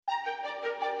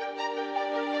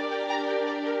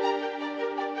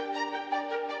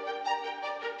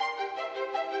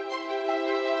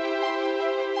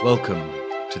Welcome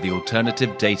to the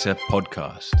Alternative Data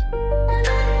Podcast.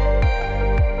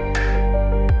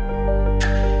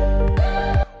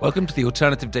 Welcome to the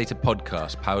Alternative Data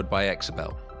Podcast powered by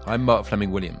Exabel. I'm Mark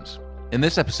Fleming-Williams. In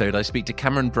this episode, I speak to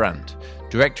Cameron Brandt,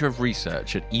 Director of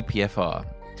Research at EPFR.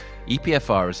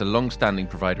 EPFR is a long-standing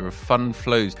provider of fund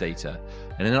flows data,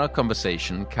 and in our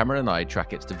conversation, Cameron and I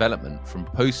track its development from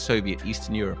post-Soviet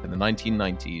Eastern Europe in the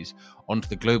 1990s onto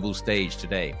the global stage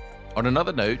today. On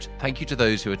another note, thank you to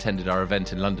those who attended our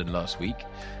event in London last week.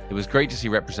 It was great to see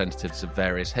representatives of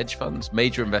various hedge funds,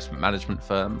 major investment management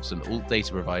firms, and alt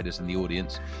data providers in the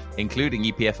audience, including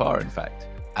EPFR, in fact.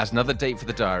 As another date for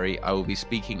the diary, I will be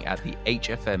speaking at the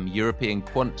HFM European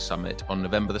Quant Summit on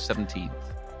November the 17th.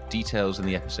 Details in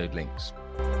the episode links.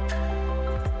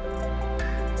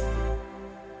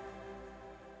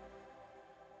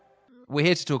 We're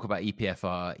here to talk about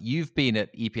EPFR. You've been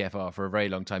at EPFR for a very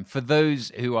long time. For those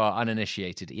who are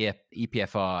uninitiated,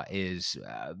 EPFR is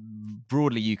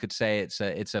broadly, you could say it's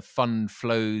a fund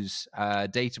flows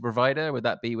data provider. Would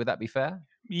that be fair?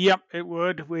 Yep, it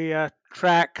would. We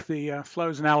track the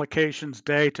flows and allocations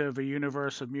data of a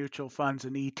universe of mutual funds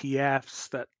and ETFs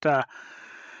that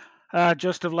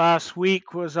just of last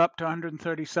week was up to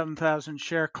 137,000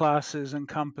 share classes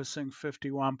encompassing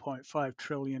 51.5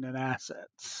 trillion in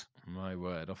assets. My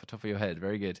word, off the top of your head.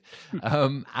 Very good. But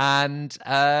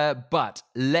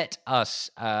let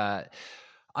us, so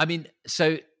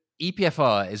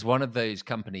EPFR is one of those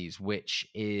companies which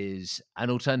is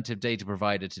an alternative data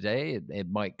provider today. It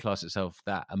might class itself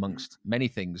that amongst many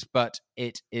things, but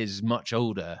it is much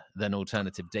older than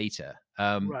alternative data.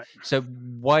 Right. So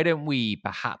why don't we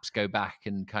perhaps go back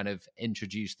and kind of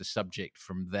introduce the subject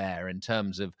from there in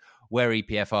terms of where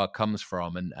EPFR comes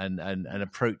from and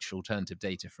approach alternative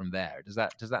data from there? Does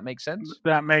that make sense?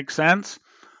 That makes sense.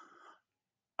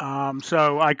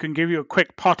 So I can give you a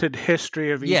quick potted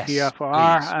history of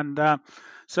EPFR. Please. And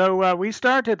so we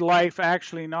started life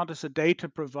actually not as a data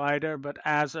provider, but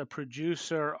as a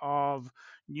producer of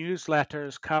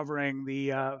newsletters covering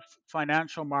the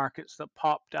financial markets that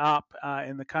popped up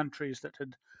in the countries that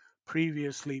had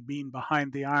previously been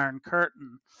behind the Iron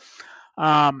Curtain.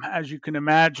 As you can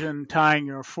imagine, tying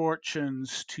your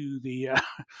fortunes to the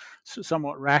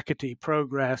somewhat rackety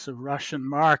progress of Russian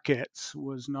markets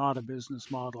was not a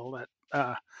business model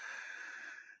that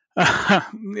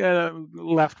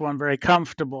left one very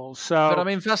comfortable. So, but I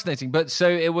mean, fascinating. But so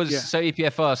it was. So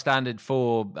EPFR standard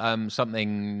for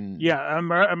something. Yeah,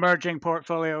 Emerging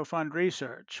Portfolio Fund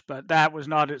Research, but that was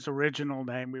not its original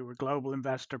name. We were Global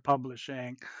Investor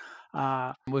Publishing.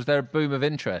 Was there a boom of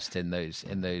interest in those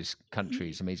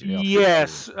countries immediately after?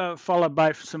 Yes, followed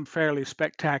by some fairly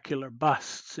spectacular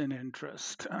busts in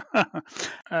interest.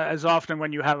 As often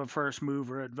when you have a first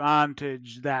mover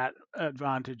advantage, that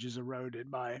advantage is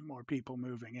eroded by more people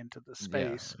moving into the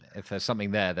space. Yeah. If there's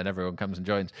something there, then everyone comes and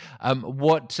joins.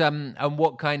 What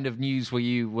kind of news were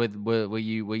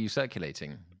you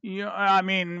circulating?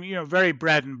 Very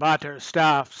bread and butter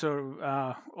stuff.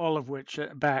 So all of which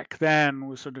back then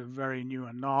was sort of very new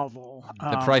and novel.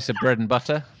 The price of bread and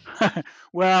butter?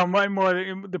 Well, more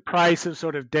the price of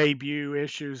sort of debut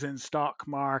issues in stock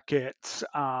markets.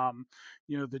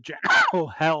 The general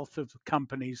health of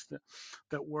companies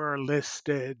that were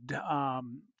listed.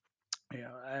 And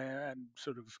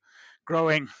sort of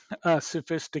growing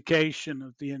sophistication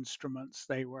of the instruments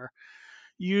they were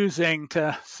using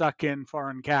to suck in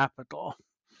foreign capital.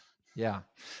 Yeah.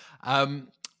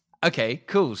 Okay,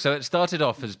 cool. So it started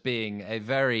off as being it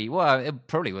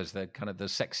probably was the kind of the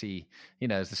sexy,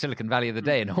 it's the Silicon Valley of the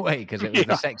day in a way, because it was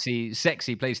the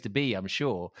sexy place to be, I'm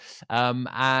sure.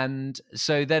 And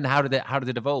so then how did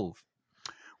it evolve?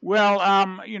 Well,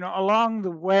 along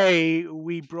the way,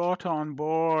 we brought on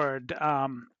board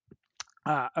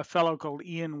a fellow called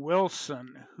Ian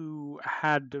Wilson, who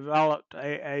had developed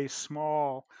a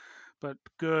small but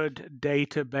good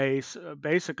database,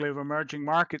 basically of emerging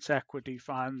markets equity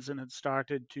funds, and had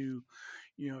started to,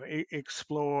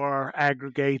 explore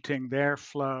aggregating their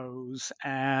flows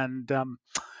and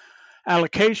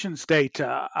allocations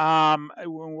data.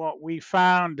 What we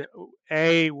found,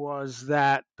 A, was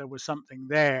that there was something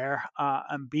there,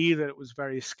 and B, that it was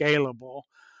very scalable.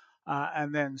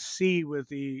 And then C, with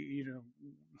the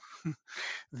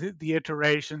the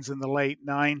iterations in the late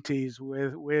 90s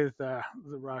with the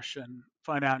Russian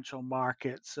financial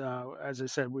markets, as I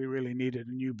said, we really needed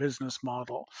a new business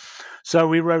model. So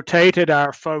we rotated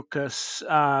our focus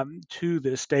to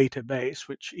this database,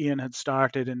 which Ian had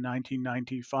started in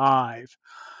 1995.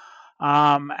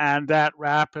 And that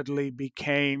rapidly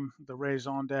became the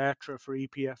raison d'etre for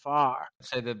EPFR.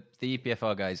 So the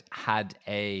EPFR guys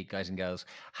and girls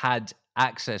had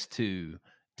access to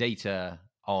data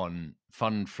on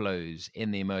fund flows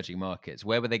in the emerging markets?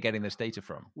 Where were they getting this data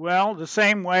from? Well, the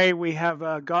same way we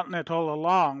have gotten it all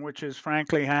along, which is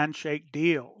frankly handshake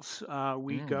deals.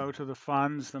 We go to the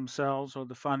funds themselves or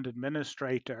the fund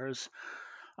administrators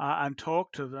and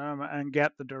talk to them and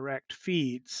get the direct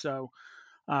feeds. So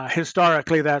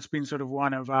historically, that's been sort of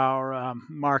one of our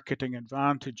marketing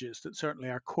advantages, that certainly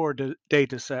our core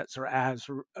data sets are as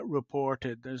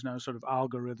reported. There's no sort of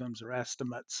algorithms or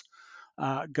estimates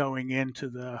going into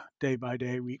the day by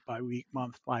day, week by week,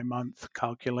 month by month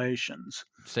calculations.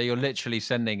 So you're literally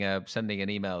sending an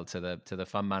email to the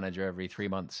fund manager every 3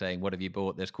 months saying, "What have you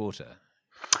bought this quarter?"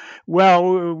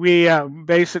 Well, we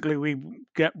basically we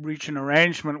reach an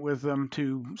arrangement with them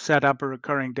to set up a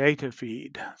recurring data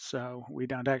feed, so we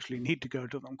don't actually need to go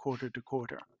to them quarter to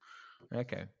quarter.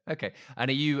 Okay.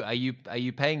 And are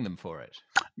you paying them for it?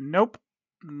 Nope,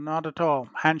 not at all.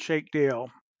 Handshake deal.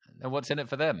 And what's in it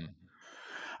for them?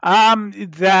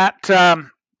 That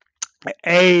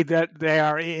that they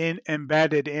are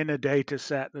embedded in a data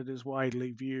set that is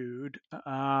widely viewed,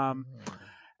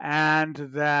 and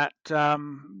that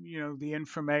the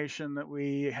information that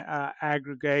we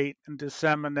aggregate and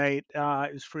disseminate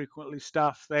is frequently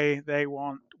stuff they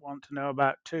want to know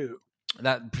about too.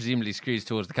 That presumably skews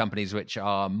towards the companies which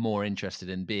are more interested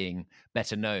in being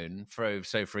better known.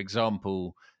 So, for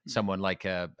example, someone like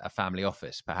a family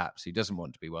office, perhaps, who doesn't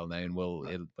want to be well known,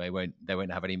 they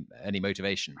won't have any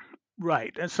motivation.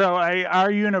 Right, and so our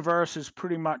universe is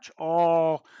pretty much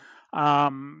all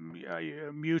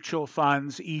mutual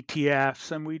funds,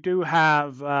 ETFs, and we do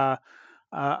have about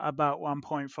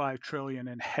 1.5 trillion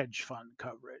in hedge fund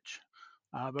coverage.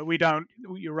 But we don't.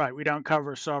 You're right. We don't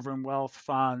cover sovereign wealth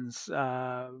funds,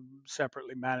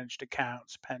 separately managed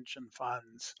accounts, pension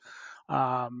funds,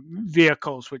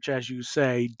 vehicles, which, as you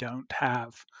say, don't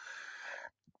have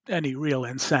any real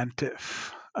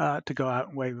incentive to go out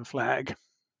and wave a flag.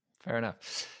 Fair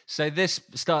enough. So this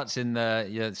starts in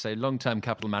the so long-term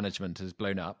capital management has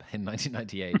blown up in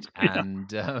 1998,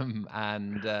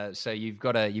 and so you've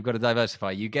got to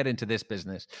diversify. You get into this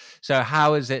business. So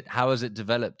how has it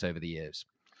developed over the years?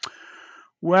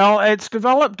 Well, it's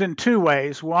developed in two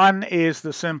ways. One is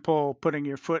the simple putting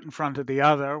your foot in front of the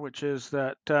other, which is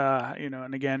that,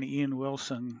 and again, Ian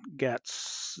Wilson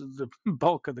gets the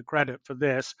bulk of the credit for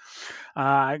this,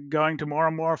 going to more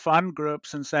and more fund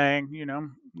groups and saying,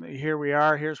 here we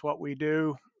are, here's what we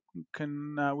do,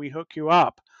 can we hook you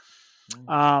up?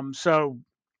 So,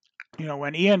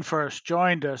 when Ian first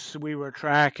joined us, we were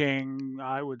tracking,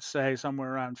 I would say,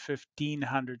 somewhere around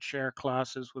 1,500 share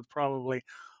classes with probably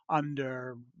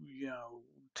under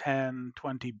 10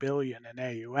 20 billion in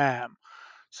AUM.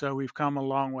 So we've come a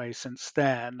long way since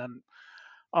then, and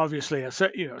obviously a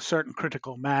certain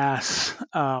critical mass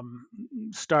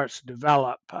starts to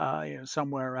develop.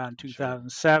 Somewhere around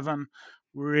 2007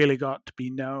 really got to be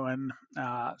known,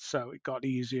 so it got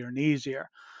easier and easier.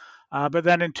 But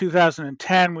then in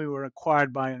 2010 we were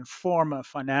acquired by Informa,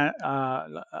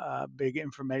 big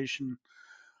information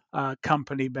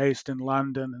company based in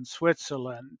London and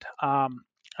Switzerland.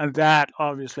 And that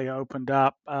obviously opened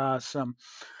up some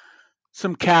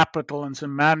capital and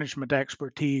some management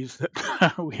expertise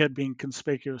that we had been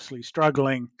conspicuously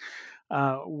struggling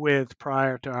with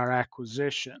prior to our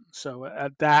acquisition. So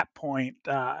at that point,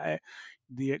 the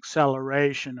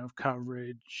acceleration of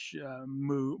coverage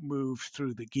moved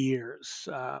through the gears.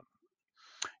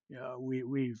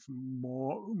 We've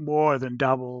more than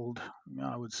doubled.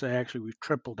 I would say actually we've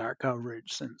tripled our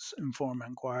coverage since Informa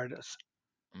acquired us.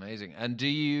 Amazing. And do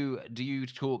you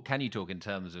talk? Can you talk in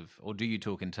terms of, or do you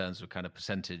talk in terms of kind of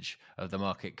percentage of the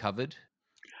market covered?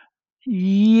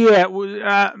 Yeah,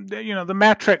 the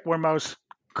metric we're most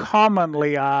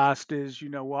commonly asked is,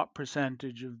 what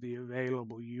percentage of the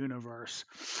available universe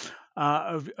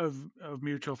of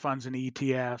mutual funds and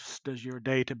ETFs does your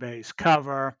database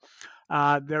cover?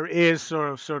 There is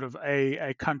sort of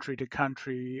a country to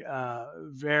country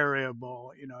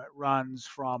variable. It runs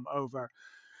from over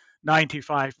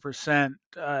 95%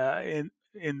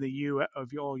 in the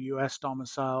of all U.S.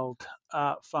 domiciled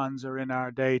funds are in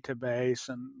our database,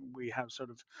 and we have sort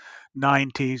of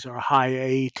 90s or high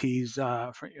 80s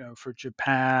for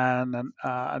Japan and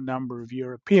a number of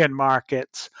European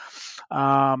markets,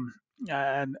 and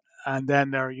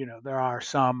then there are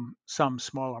some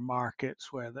smaller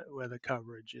markets where the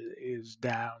coverage is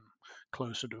down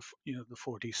closer to the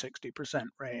 40-60%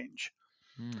 range.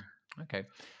 Okay.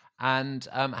 And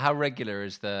how regular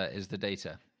is the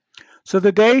data? So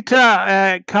the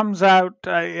data comes out.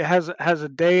 It has a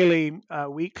daily,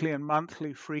 weekly, and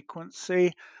monthly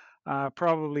frequency.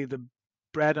 Probably the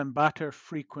bread and butter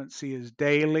frequency is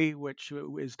daily, which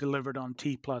is delivered on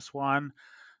T+1.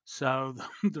 So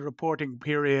the reporting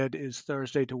period is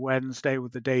Thursday to Wednesday,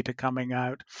 with the data coming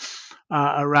out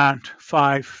around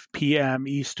 5 p.m.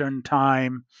 Eastern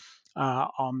time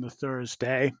on the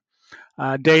Thursday.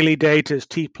 Daily data is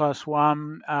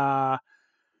T+1.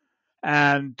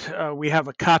 And we have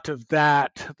a cut of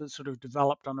that that's sort of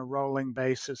developed on a rolling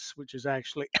basis, which is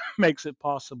actually makes it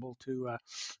possible to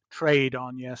trade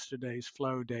on yesterday's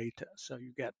flow data. So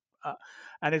you get,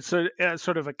 and it's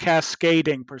sort of a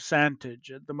cascading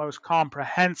percentage. The most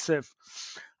comprehensive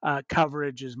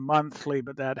coverage is monthly,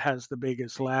 but that has the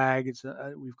biggest lag.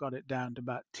 We've got it down to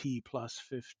about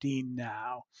T+15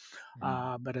 now.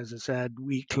 But as I said,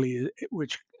 weekly,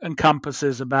 which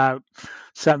encompasses about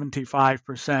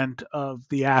 75% of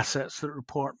the assets that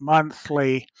report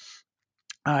monthly,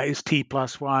 is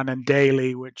T+1, and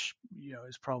daily, which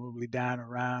is probably down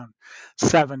around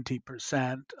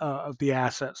 70% of the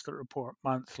assets that report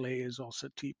monthly, is also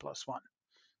T+1.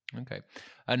 Okay.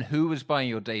 And who was buying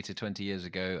your data 20 years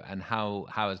ago, and how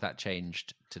has that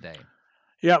changed today?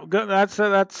 Yeah, that's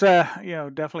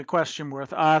definitely a question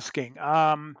worth asking.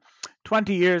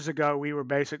 20 years ago, we were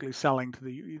basically selling to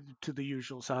the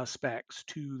usual suspects,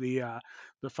 to the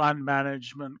fund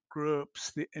management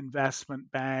groups, the investment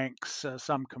banks,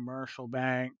 some commercial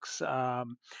banks, a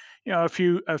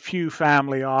few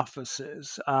family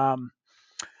offices.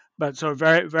 But so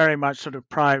very, very much sort of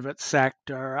private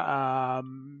sector, and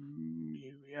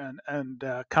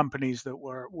companies that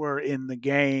were in the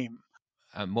game.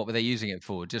 What were they using it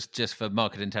for? Just for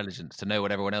market intelligence, to know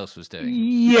what everyone else was doing?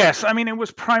 Yes, I mean, it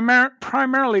was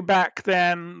primarily back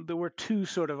then. There were two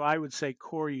sort of, I would say,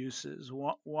 core uses.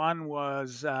 One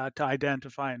was to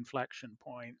identify inflection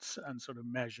points and sort of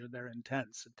measure their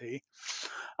intensity,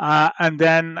 and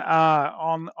then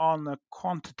on the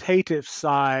quantitative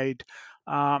side,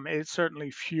 it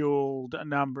certainly fueled a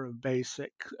number of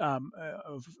basic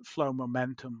of flow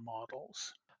momentum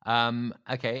models.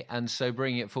 Okay, and so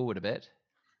bringing it forward a bit.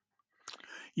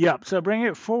 Yeah, so bringing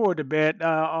it forward a bit,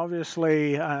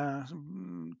 obviously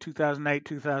 2008,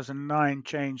 2009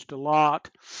 changed a lot.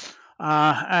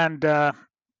 And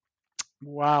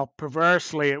while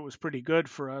perversely it was pretty good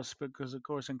for us, because of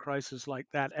course in crisis like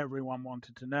that, everyone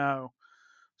wanted to know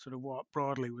sort of what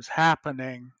broadly was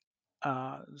happening,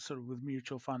 sort of with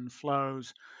mutual fund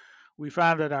flows. We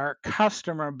found that our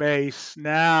customer base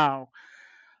now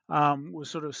was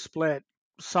sort of split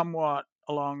somewhat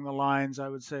along the lines, I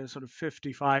would say, sort of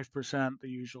 55% the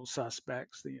usual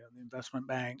suspects, the investment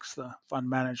banks, the fund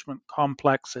management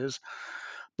complexes,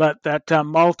 but that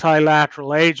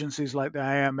multilateral agencies like the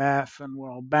IMF and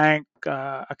World Bank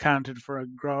accounted for a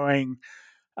growing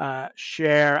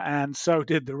share, and so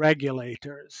did the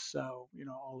regulators. So,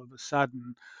 all of a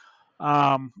sudden,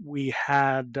 we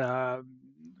had,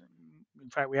 in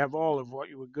fact, we have all of what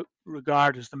you would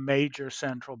regard as the major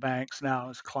central banks now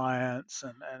as clients,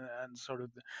 and sort of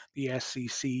the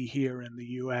SEC here in the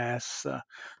US, the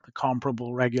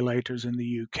comparable regulators in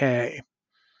the UK.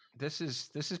 This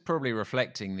is probably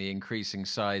reflecting the increasing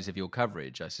size of your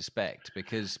coverage, I suspect,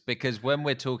 because when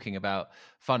we're talking about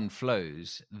fund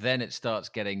flows, then it starts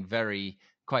getting very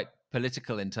quite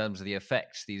political in terms of the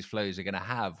effects these flows are going to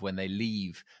have when they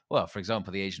leave. Well, for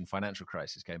example, the Asian financial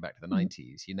crisis going back to the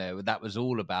 90s, that was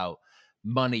all about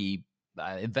money,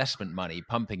 investment money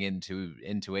pumping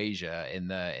into Asia in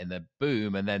the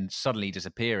boom, and then suddenly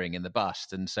disappearing in the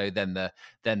bust. And so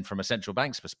then from a central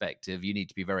bank's perspective, you need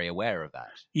to be very aware of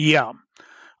that. Yeah.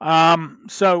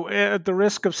 So at the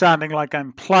risk of sounding like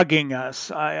I'm plugging us,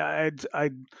 That's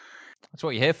what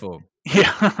you're here for.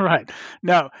 yeah, right.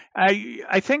 No,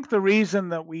 I think the reason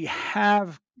that we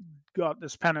have got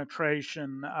this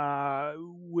penetration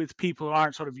with people who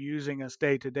aren't sort of using us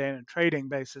day to day on a trading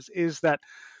basis is that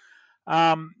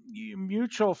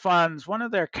mutual funds, one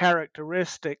of their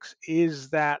characteristics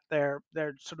is that their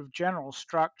sort of general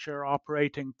structure,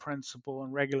 operating principle,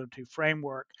 and regulatory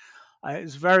framework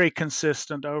is very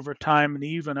consistent over time and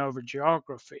even over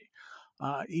geography.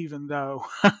 Even though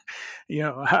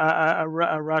a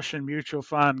Russian mutual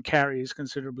fund carries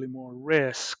considerably more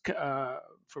risk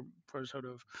for sort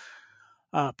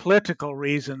of political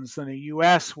reasons than a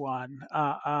U.S. one.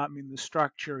 I mean, the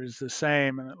structure is the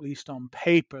same, and at least on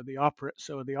paper, the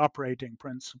operating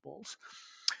principles.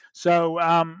 So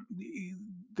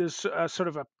there's sort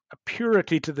of a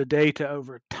purity to the data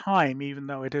over time, even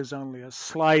though it is only a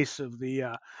slice of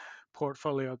the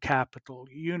portfolio capital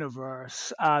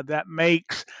universe, that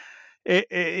makes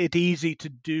it easy to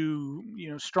do,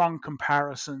 strong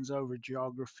comparisons over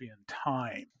geography and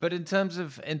time. But in terms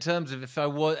of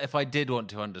if I did want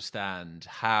to understand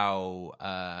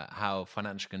how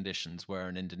financial conditions were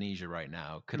in Indonesia right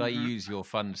now, could I Hmm. use your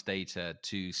funds data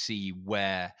to see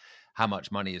where how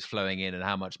much money is flowing in and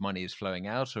how much money is flowing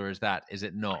out, or is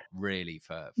it not really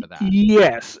for that?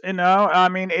 Yes, I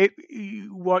mean,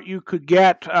 what you could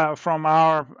get from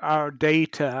our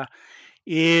data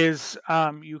is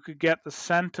you could get the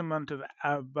sentiment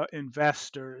of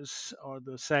investors, or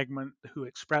the segment who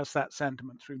express that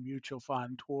sentiment through mutual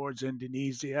fund towards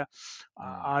Indonesia.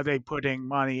 Mm, Are they putting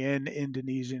money in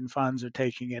Indonesian funds or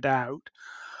taking it out?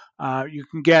 You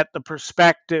can get the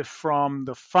perspective from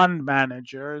the fund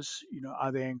managers.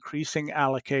 Are they increasing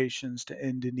allocations to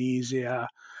Indonesia?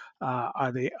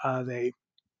 Are they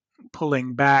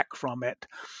pulling back from it?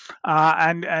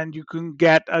 And you can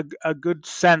get a good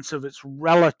sense of its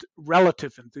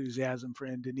relative enthusiasm for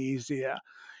Indonesia.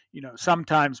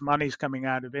 Sometimes money's coming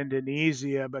out of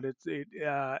Indonesia, but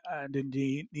and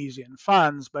Indonesian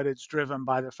funds, but it's driven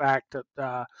by the fact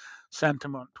that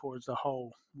sentiment towards the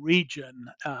whole region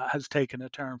has taken a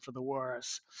turn for the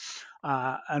worse.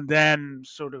 And then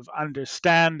sort of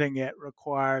understanding it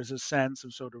requires a sense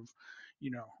of sort of,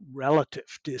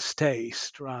 relative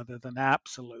distaste rather than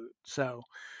absolute. So,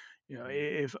 mm.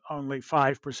 if only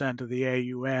 5% of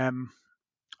the AUM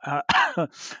uh,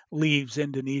 leaves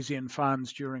Indonesian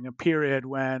funds during a period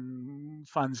when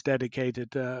funds dedicated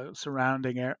to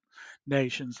surrounding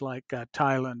nations like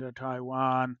Thailand or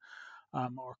Taiwan,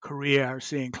 or Korea are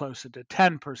seeing closer to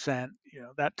 10%,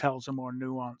 that tells a more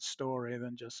nuanced story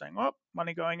than just saying, oh,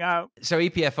 money going out. So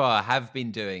EPFR have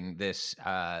been doing this.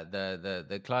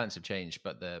 The clients have changed,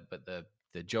 but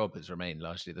the job has remained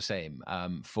largely the same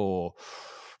for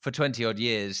 20 odd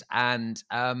years. And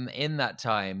in that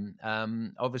time,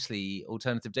 obviously,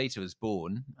 alternative data was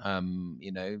born.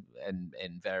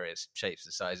 In various shapes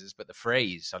and sizes. But the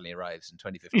phrase suddenly arrives in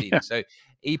 2015. Yeah. So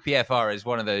EPFR is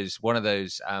one of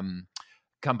those.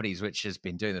 Companies which has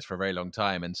been doing this for a very long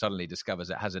time and suddenly discovers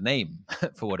it has a name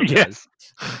for what it does.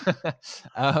 Yes.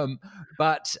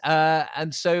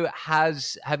 And so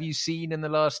have you seen in the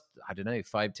last, I don't know,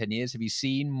 5-10 years, have you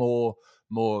seen more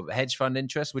hedge fund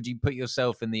interest? Would you put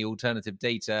yourself in the alternative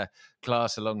data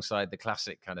class alongside the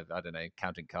classic kind of, I don't know,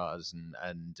 counting cars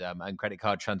and credit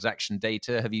card transaction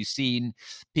data? Have you seen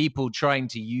people trying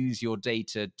to use your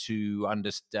data to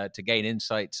gain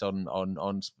insights on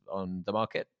the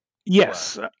market?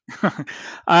 As it were.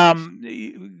 Yes.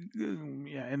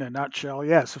 Yeah, in a nutshell,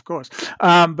 yes, of course.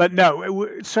 But no,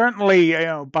 certainly,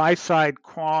 buy side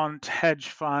quant hedge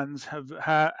funds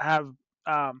have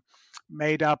um,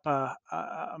 made up a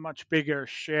much bigger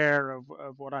share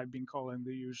of what I've been calling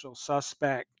the usual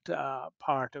suspect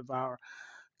part of our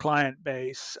client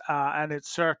base. And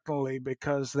it's certainly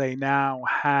because they now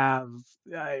have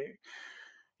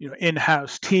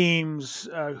in-house teams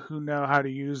who know how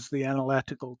to use the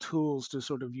analytical tools to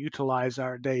sort of utilize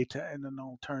our data in an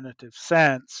alternative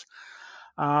sense.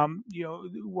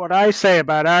 What I say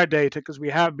about our data, because we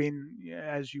have been,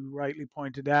 as you rightly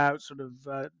pointed out, sort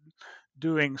of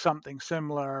doing something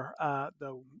similar,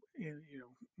 though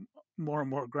more and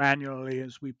more granularly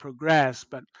as we progress.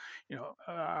 But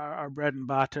our bread and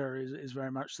butter is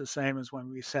very much the same as when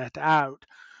we set out,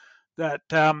 that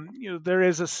there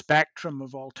is a spectrum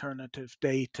of alternative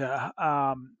data,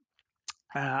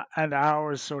 and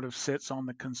ours sort of sits on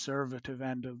the conservative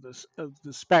end of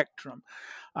the spectrum.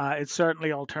 It's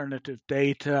certainly alternative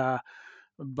data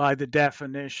by the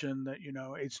definition that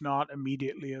it's not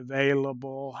immediately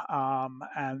available,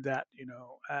 and that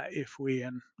if we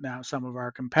and now some of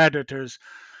our competitors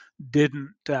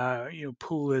didn't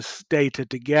pull this data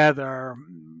together,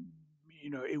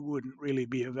 it wouldn't really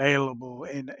be available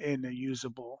in a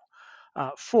usable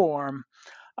form.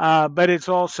 But it's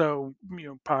also,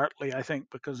 partly, I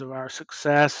think, because of our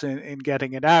success in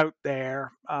getting it out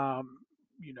there.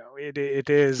 It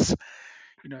is,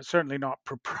 certainly not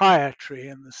proprietary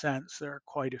in the sense there are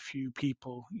quite a few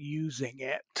people using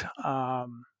it.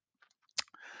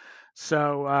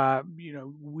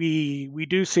 We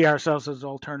do see ourselves as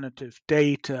alternative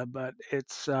data, but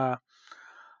it's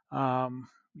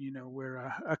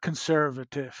we're a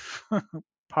conservative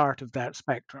part of that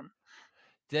spectrum.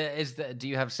 Do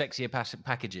you have sexier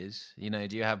packages? Do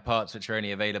you have parts which are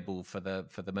only available for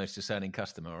the most discerning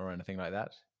customer or anything like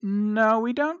that? No,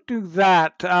 we don't do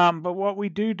that. But what we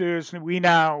do is we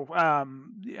now,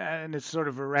 and it's sort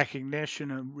of a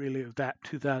recognition of really of that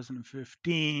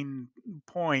 2015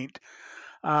 point.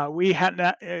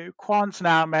 Quants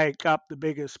now make up the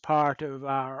biggest part of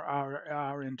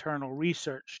our internal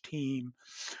research team,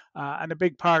 and a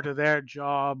big part of their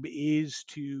job is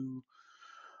to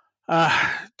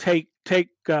take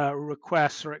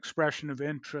requests or expression of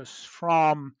interest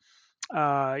from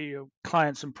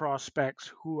clients and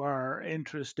prospects who are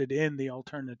interested in the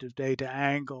alternative data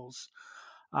angles,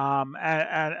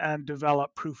 and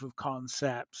develop proof of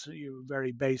concepts,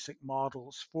 very basic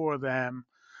models for them,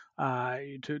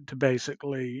 to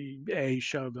basically A,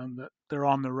 show them that they're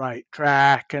on the right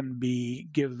track, and B,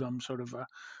 give them sort of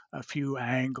a few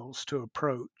angles to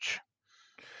approach.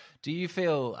 Do you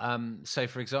feel so?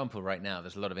 For example, right now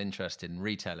there's a lot of interest in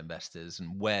retail investors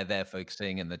and where they're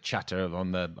focusing, and the chatter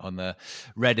on the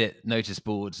Reddit notice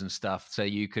boards and stuff. So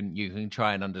you can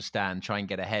try and understand, try and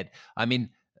get ahead. I mean,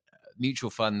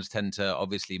 mutual funds tend to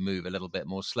obviously move a little bit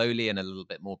more slowly and a little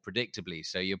bit more predictably.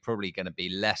 So you're probably going to be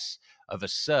less of a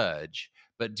surge.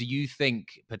 But do you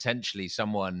think potentially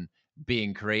someone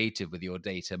being creative with your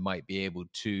data might be able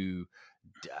to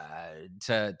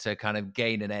kind of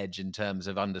gain an edge in terms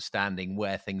of understanding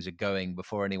where things are going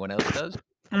before anyone else does?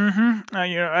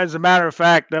 As a matter of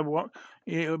fact,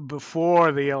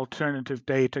 before the alternative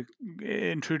data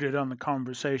intruded on the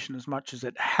conversation as much as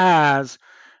it has,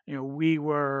 we've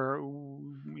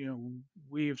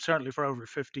certainly for over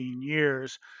 15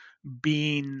 years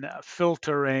been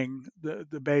filtering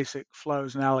the basic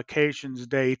flows and allocations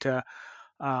data,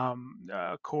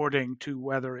 according to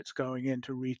whether it's going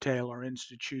into retail or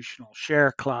institutional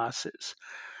share classes.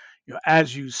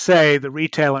 As you say, the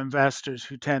retail investors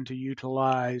who tend to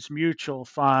utilize mutual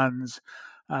funds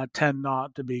tend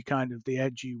not to be kind of the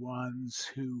edgy ones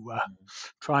who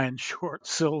try and short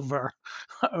silver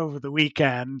over the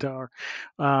weekend, or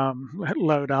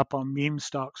load up on meme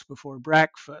stocks before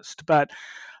breakfast. But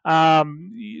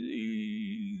um,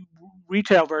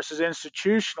 retail versus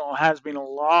institutional has been a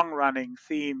long running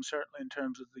theme, certainly in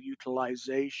terms of the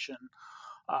utilization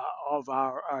of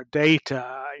our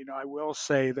data. I will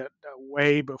say that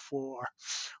way before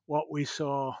what we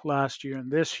saw last year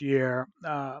and this year,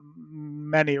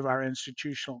 many of our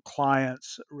institutional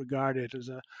clients regard it as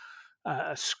a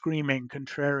screaming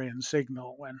contrarian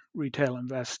signal when retail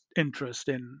interest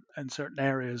in certain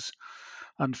areas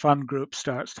and fund groups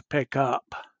starts to pick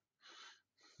up.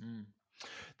 Mm.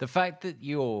 The fact that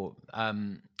you're,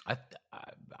 and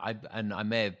I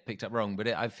may have picked up wrong, but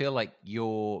I feel like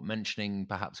you're mentioning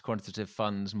perhaps quantitative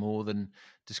funds more than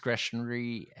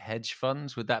discretionary hedge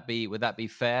funds. Would that be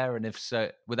fair? And if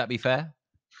so, would that be fair?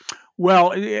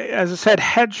 Well, as I said,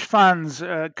 hedge funds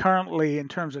currently, in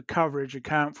terms of coverage,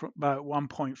 account for about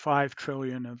 1.5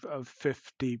 trillion of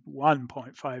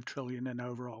 51.5 trillion in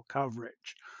overall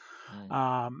coverage.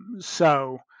 Mm.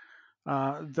 So,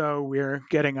 though we're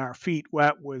getting our feet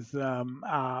wet with them,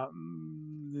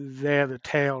 they're the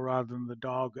tail rather than the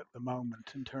dog at the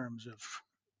moment in terms of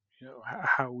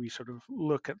how we sort of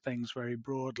look at things very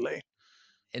broadly.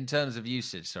 In terms of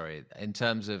usage, sorry, in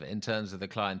terms of the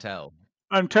clientele.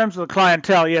 In terms of the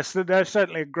clientele, yes, there's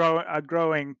certainly a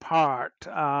growing part.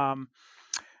 But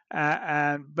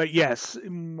yes,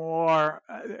 more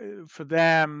for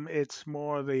them, it's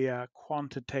more the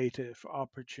quantitative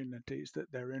opportunities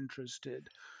that they're interested.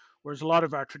 Whereas a lot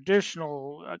of our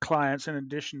traditional clients, in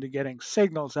addition to getting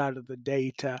signals out of the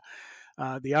data,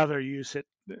 the other use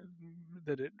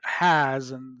that it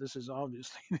has, and this is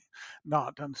obviously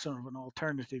not sort of an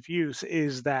alternative use,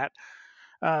 is that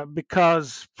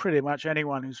because pretty much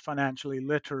anyone who's financially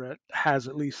literate has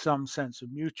at least some sense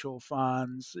of mutual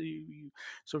funds.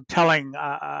 Sort of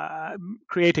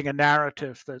creating a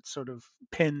narrative that's sort of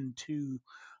pinned to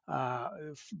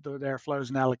their flows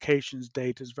and allocations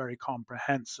data is very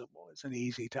comprehensible. It's an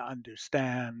easy to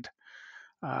understand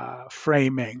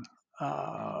framing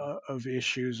of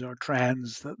issues or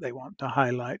trends that they want to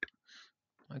highlight.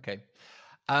 Okay.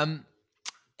 Um,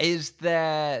 Is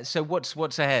there so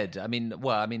what's ahead? I mean,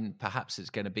 perhaps it's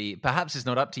going to be, perhaps it's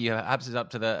not up to you. Perhaps it's up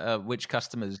to the which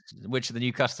of the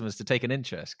new customers to take an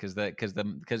interest, because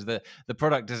the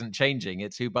product isn't changing.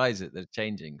 It's who buys it that's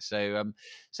changing. So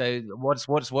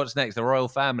what's next? The royal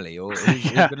family, or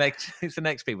who's Yeah. the next? Who's the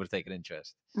next people to take an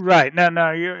interest? Right.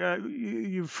 No.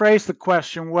 You phrased the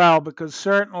question well, because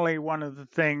certainly one of the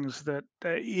things that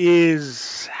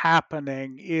is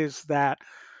happening is that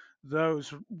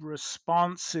those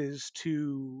responses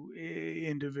to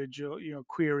individual,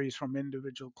 queries from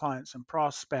individual clients and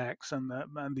prospects, and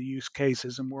the use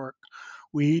cases and work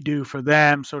we do for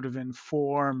them sort of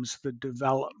informs the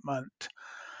development,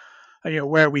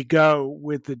 where we go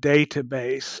with the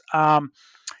database.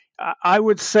 I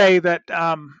would say that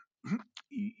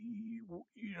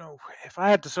if I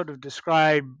had to sort of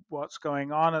describe what's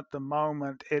going on at the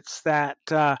moment, it's that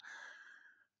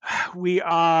we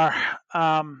are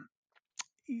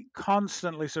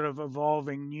constantly sort of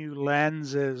evolving new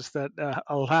lenses that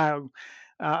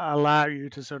allow you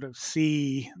to sort of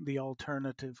see the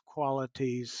alternative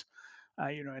qualities,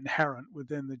 inherent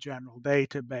within the general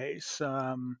database.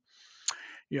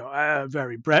 A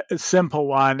very simple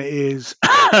one is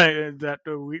that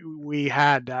we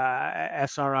had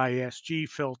SRISG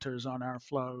filters on our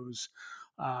flows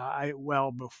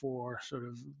well before sort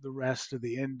of the rest of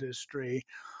the industry.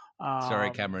 Sorry,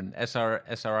 Cameron.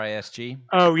 SRISG?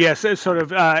 Oh, yes, it's sort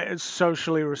of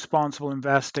socially responsible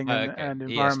investing Okay. and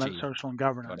environment, ESG. social, and Got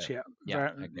governance. it. Yeah,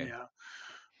 Yeah.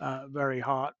 Okay. very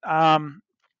hot.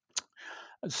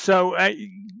 So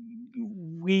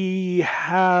we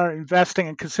are investing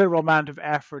a considerable amount of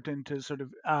effort into sort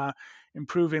of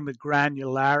improving the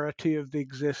granularity of the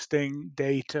existing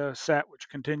data set, which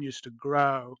continues to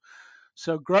grow.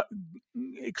 So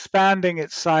expanding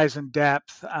its size and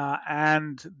depth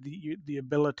and the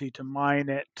ability to mine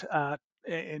it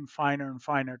in finer and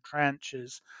finer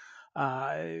trenches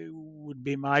would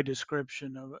be my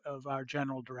description of our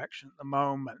general direction at the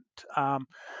moment.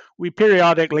 We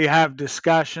periodically have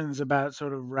discussions about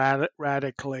sort of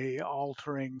radically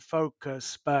altering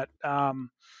focus, but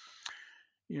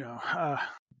you know,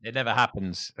 It never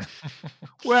happens.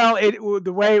 well,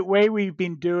 the way we've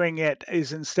been doing it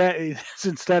is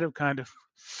instead of kind of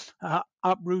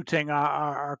uprooting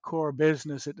our core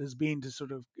business, it has been to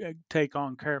sort of take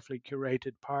on carefully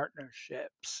curated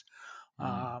partnerships.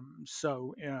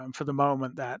 So, for the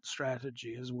moment, that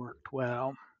strategy has worked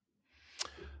well.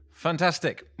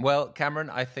 Fantastic. Well, Cameron,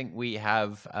 I think we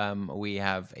have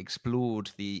explored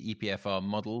the EPFR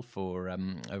model for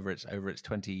over its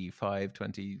 25,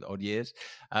 20 odd years.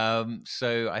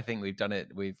 So I think we've done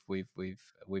it.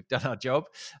 We've done our job.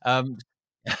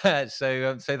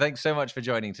 So thanks so much for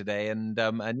joining today, and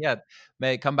yeah,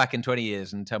 may it come back in 20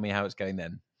 years and tell me how it's going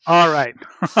then. All right.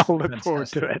 I'll look forward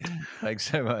to Fantastic. it. Thanks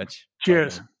so much. Bye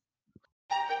Cheers. now.